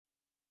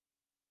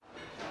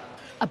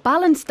A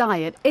balanced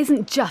diet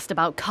isn't just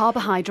about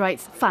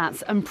carbohydrates,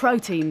 fats and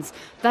proteins.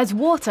 There's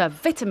water,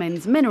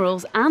 vitamins,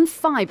 minerals and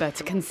fibre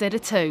to consider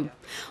too.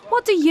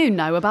 What do you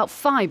know about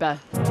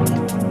fibre?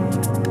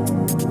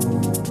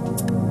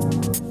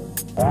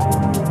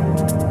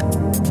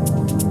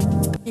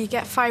 You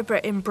get fibre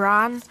in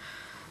bran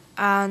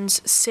and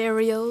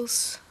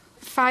cereals.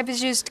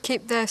 Fibre's used to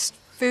keep the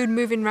food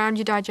moving around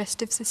your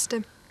digestive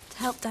system. To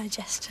help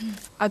digestion.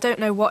 I don't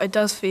know what it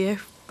does for you,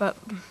 but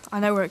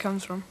I know where it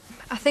comes from.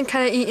 I think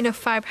I eat enough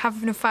fibre,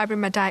 have enough fibre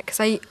in my diet because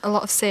I eat a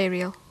lot of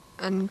cereal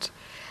and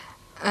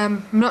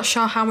I'm not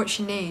sure how much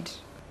you need.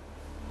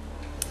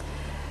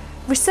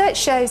 Research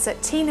shows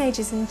that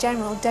teenagers in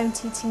general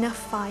don't eat enough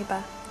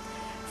fibre.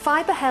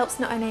 Fibre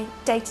helps not only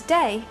day to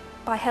day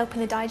by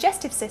helping the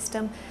digestive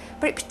system,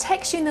 but it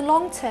protects you in the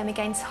long term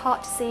against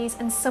heart disease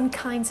and some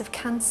kinds of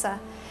cancer.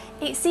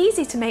 It's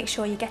easy to make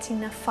sure you're getting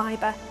enough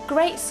fibre.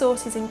 Great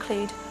sources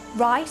include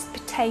rice,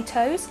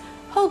 potatoes,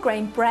 whole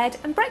grain bread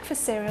and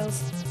breakfast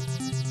cereals.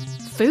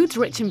 Foods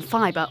rich in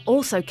fibre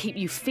also keep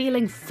you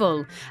feeling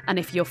full, and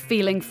if you're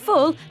feeling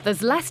full,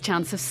 there's less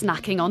chance of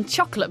snacking on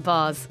chocolate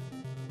bars.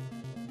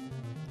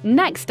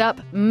 Next up,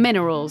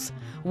 minerals.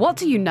 What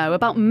do you know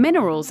about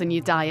minerals in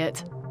your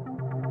diet?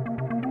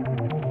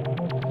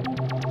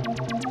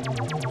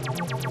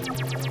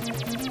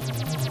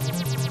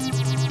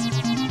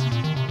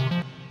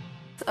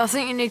 I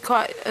think you need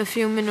quite a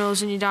few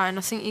minerals in your diet, and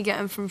I think you get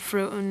them from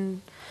fruit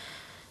and,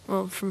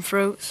 well, from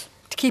fruits.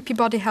 To keep your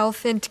body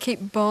healthy and to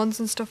keep bones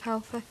and stuff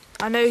healthy.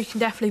 I know you can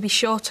definitely be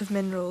short of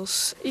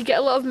minerals. You get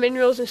a lot of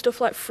minerals in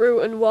stuff like fruit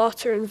and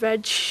water and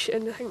veg,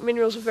 and I think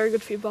minerals are very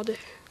good for your body.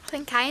 I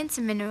think iron's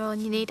a mineral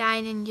and you need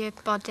iron in your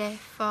body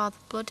for the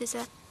blood, is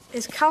it?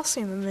 Is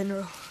calcium a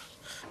mineral?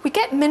 We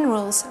get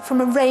minerals from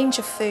a range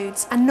of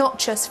foods and not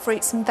just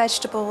fruits and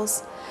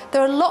vegetables.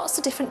 There are lots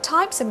of different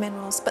types of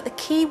minerals, but the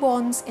key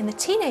ones in the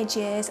teenage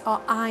years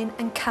are iron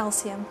and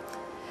calcium.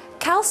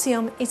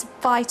 Calcium is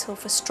vital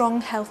for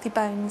strong, healthy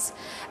bones,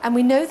 and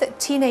we know that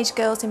teenage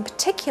girls in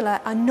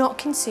particular are not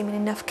consuming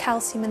enough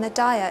calcium in their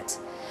diet.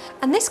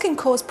 And this can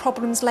cause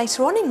problems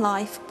later on in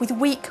life with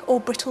weak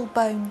or brittle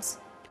bones.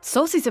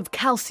 Sources of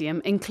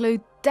calcium include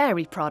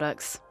dairy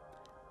products,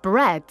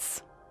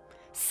 breads,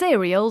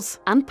 cereals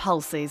and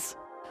pulses.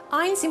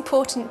 Iron's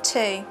important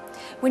too.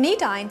 We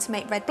need iron to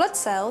make red blood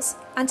cells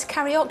and to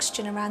carry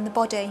oxygen around the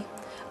body.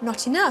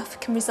 Not enough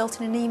can result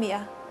in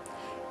anemia.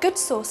 Good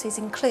sources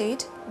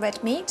include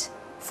red meat,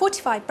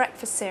 fortified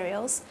breakfast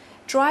cereals,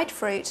 dried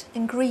fruit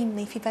and green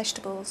leafy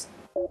vegetables.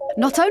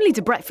 Not only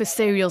do breakfast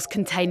cereals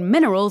contain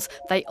minerals,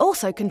 they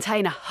also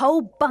contain a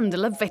whole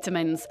bundle of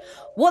vitamins.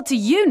 What do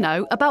you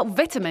know about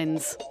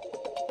vitamins?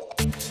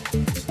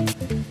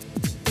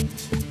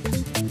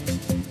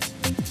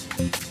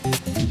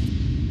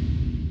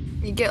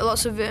 You get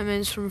lots of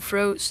vitamins from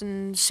fruits,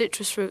 and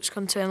citrus fruits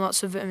contain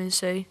lots of vitamin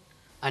C.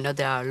 I know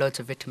there are loads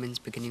of vitamins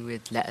beginning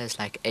with letters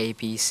like A,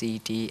 B, C,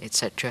 D,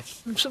 etc.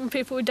 Some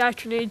people with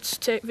dietary needs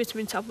take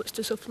vitamin tablets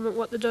to supplement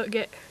what they don't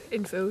get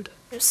in food.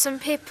 Some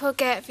people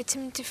get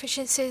vitamin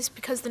deficiencies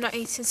because they're not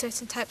eating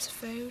certain types of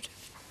food.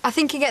 I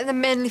think you get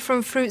them mainly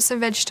from fruits and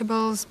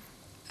vegetables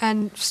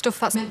and stuff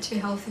that's meant to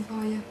be healthy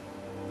for you.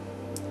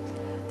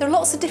 There are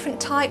lots of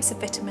different types of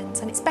vitamins,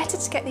 and it's better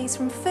to get these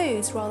from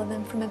foods rather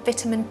than from a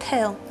vitamin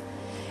pill.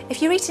 If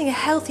you're eating a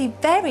healthy,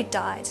 varied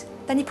diet,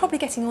 then you're probably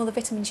getting all the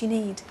vitamins you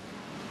need.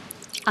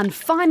 And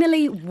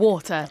finally,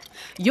 water.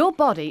 Your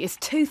body is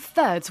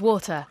 2/3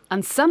 water,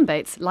 and some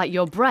bits, like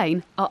your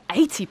brain, are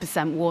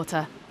 80%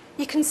 water.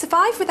 You can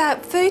survive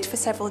without food for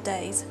several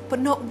days,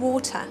 but not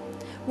water.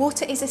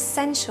 Water is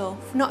essential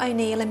for not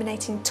only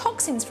eliminating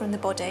toxins from the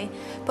body,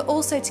 but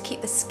also to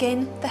keep the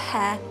skin, the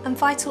hair and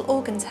vital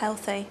organs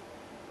healthy.